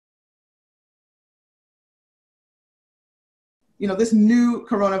this new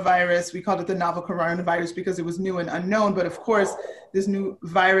coronavirus, we called it the novel coronavirus because it was new and unknown. But of course, this new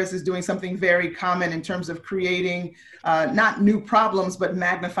virus is doing something very common in terms of creating not new problems, but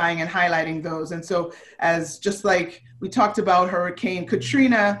magnifying and highlighting those. And so just like we talked about Hurricane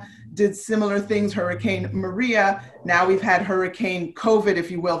Katrina, did similar things, Hurricane Maria. Now we've had Hurricane COVID,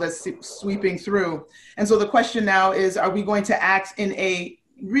 if you will, that's sweeping through. And so the question now is, are we going to act in a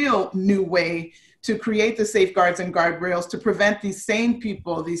real new way to create the safeguards and guardrails to prevent these same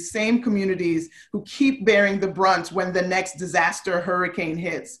people, these same communities who keep bearing the brunt when the next disaster hurricane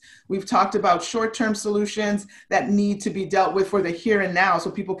hits? We've talked about short-term solutions that need to be dealt with for the here and now so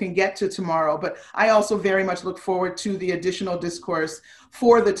people can get to tomorrow. But I also very much look forward to the additional discourse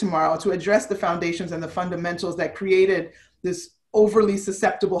for the tomorrow to address the foundations and the fundamentals that created this overly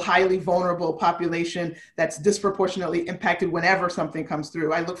susceptible, highly vulnerable population that's disproportionately impacted whenever something comes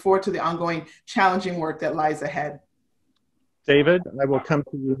through. I look forward to the ongoing challenging work that lies ahead. David, I will come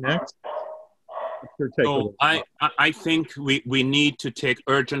to you next. So I think we need to take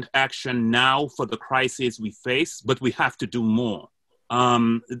urgent action now for the crises we face, but we have to do more.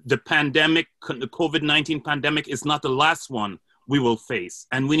 The pandemic, the COVID-19 pandemic is not the last one we will face.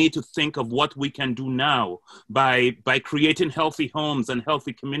 And we need to think of what we can do now by creating healthy homes and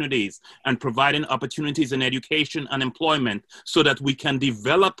healthy communities and providing opportunities in education and employment so that we can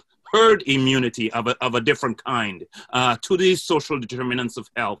develop herd immunity of a different kind to these social determinants of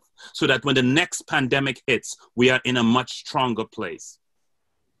health so that when the next pandemic hits, we are in a much stronger place.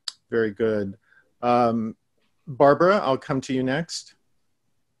 Very good. Barbara, I'll come to you next.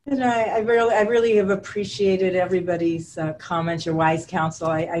 And I really have appreciated everybody's comments, your wise counsel.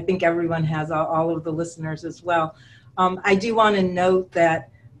 I think everyone has, all of the listeners as well. I do want to note that,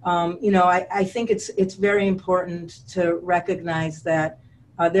 I think it's very important to recognize that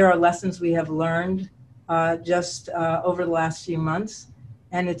there are lessons we have learned just over the last few months.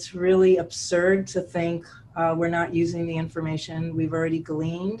 And it's really absurd to think we're not using the information we've already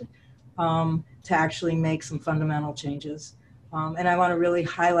gleaned to actually make some fundamental changes. And I want to really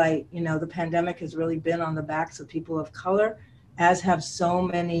highlight, the pandemic has really been on the backs of people of color, as have so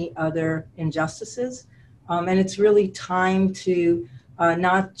many other injustices. And it's really time to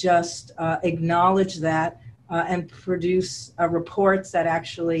not just acknowledge that and produce reports that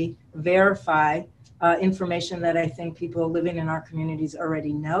actually verify information that I think people living in our communities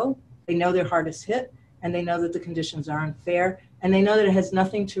already know. They know they're hardest hit, and they know that the conditions are unfair, and they know that it has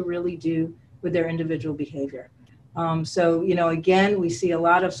nothing to really do with their individual behavior. So, again, we see a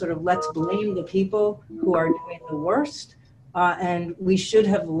lot of sort of let's blame the people who are doing the worst. And we should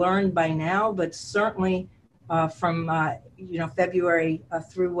have learned by now, but certainly from, February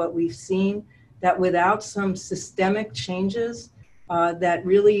through what we've seen, that without some systemic changes that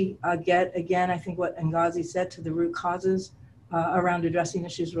really get, again, I think what Ngozi said, to the root causes around addressing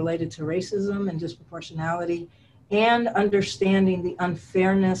issues related to racism and disproportionality, and understanding the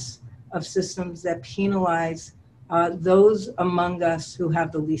unfairness of systems that penalize those among us who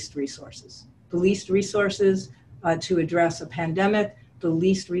have the least resources. The least resources to address a pandemic, the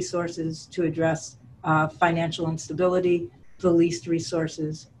least resources to address financial instability, the least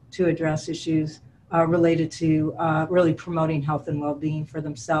resources to address issues related to really promoting health and well-being for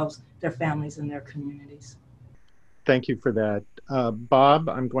themselves, their families, and their communities. Thank you for that. Bob,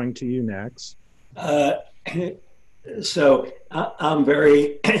 I'm going to you next. So I'm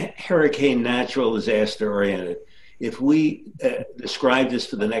very hurricane natural disaster oriented. If we describe this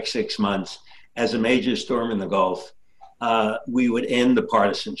for the next 6 months as a major storm in the Gulf, we would end the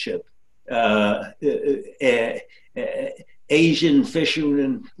partisanship. Asian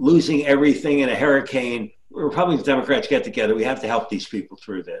fishermen losing everything in a hurricane. Republicans, Democrats get together. We have to help these people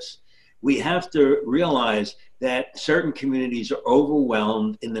through this. We have to realize that certain communities are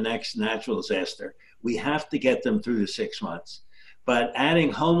overwhelmed in the next natural disaster. We have to get them through the 6 months. But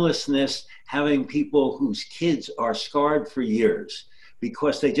adding homelessness, having people whose kids are scarred for years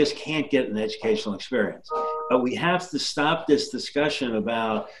because they just can't get an educational experience. But we have to stop this discussion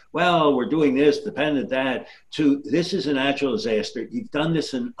about, well, we're doing this, dependent that, to this is a natural disaster. You've done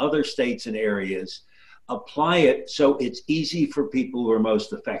this in other states and areas. Apply it so it's easy for people who are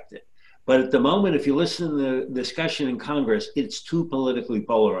most affected. But at the moment, if you listen to the discussion in Congress, it's too politically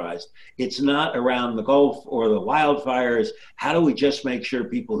polarized. It's not around the Gulf or the wildfires. How do we just make sure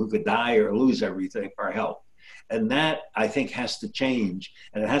people who could die or lose everything are helped? And that, I think, has to change.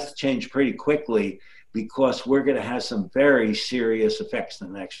 And it has to change pretty quickly because we're going to have some very serious effects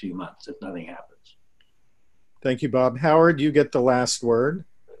in the next few months if nothing happens. Thank you, Bob. Howard, you get the last word.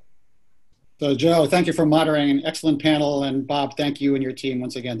 So Joe, thank you for moderating an excellent panel. And Bob, thank you and your team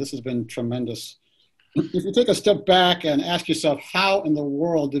once again. This has been tremendous. if you take a step back and ask yourself, how in the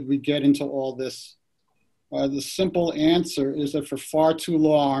world did we get into all this? The simple answer is that for far too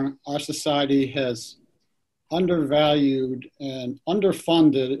long, our society has undervalued and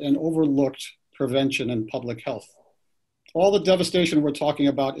underfunded and overlooked prevention and public health. All the devastation we're talking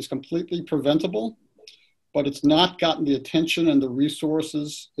about is completely preventable, but it's not gotten the attention and the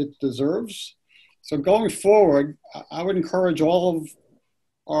resources it deserves. So going forward, I would encourage all of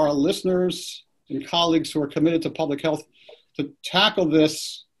our listeners and colleagues who are committed to public health to tackle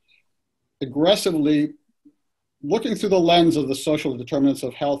this aggressively, looking through the lens of the social determinants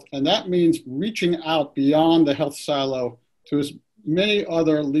of health. And that means reaching out beyond the health silo to as many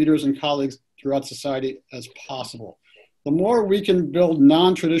other leaders and colleagues throughout society as possible. The more we can build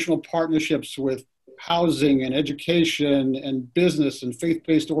non-traditional partnerships with housing and education and business and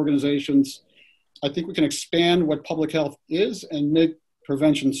faith-based organizations, I think we can expand what public health is and make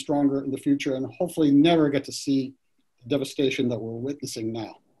prevention stronger in the future, and hopefully never get to see the devastation that we're witnessing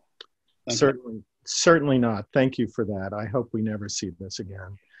now. Certainly not. Thank you for that. I hope we never see this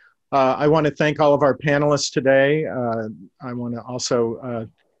again. I want to thank all of our panelists today. I want to also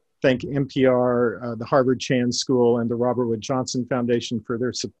thank NPR, the Harvard Chan School, and the Robert Wood Johnson Foundation for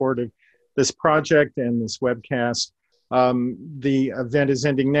their support of this project and this webcast. The event is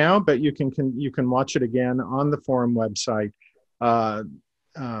ending now, but you can watch it again on the forum website.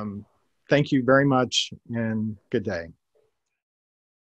 Thank you very much, and good day.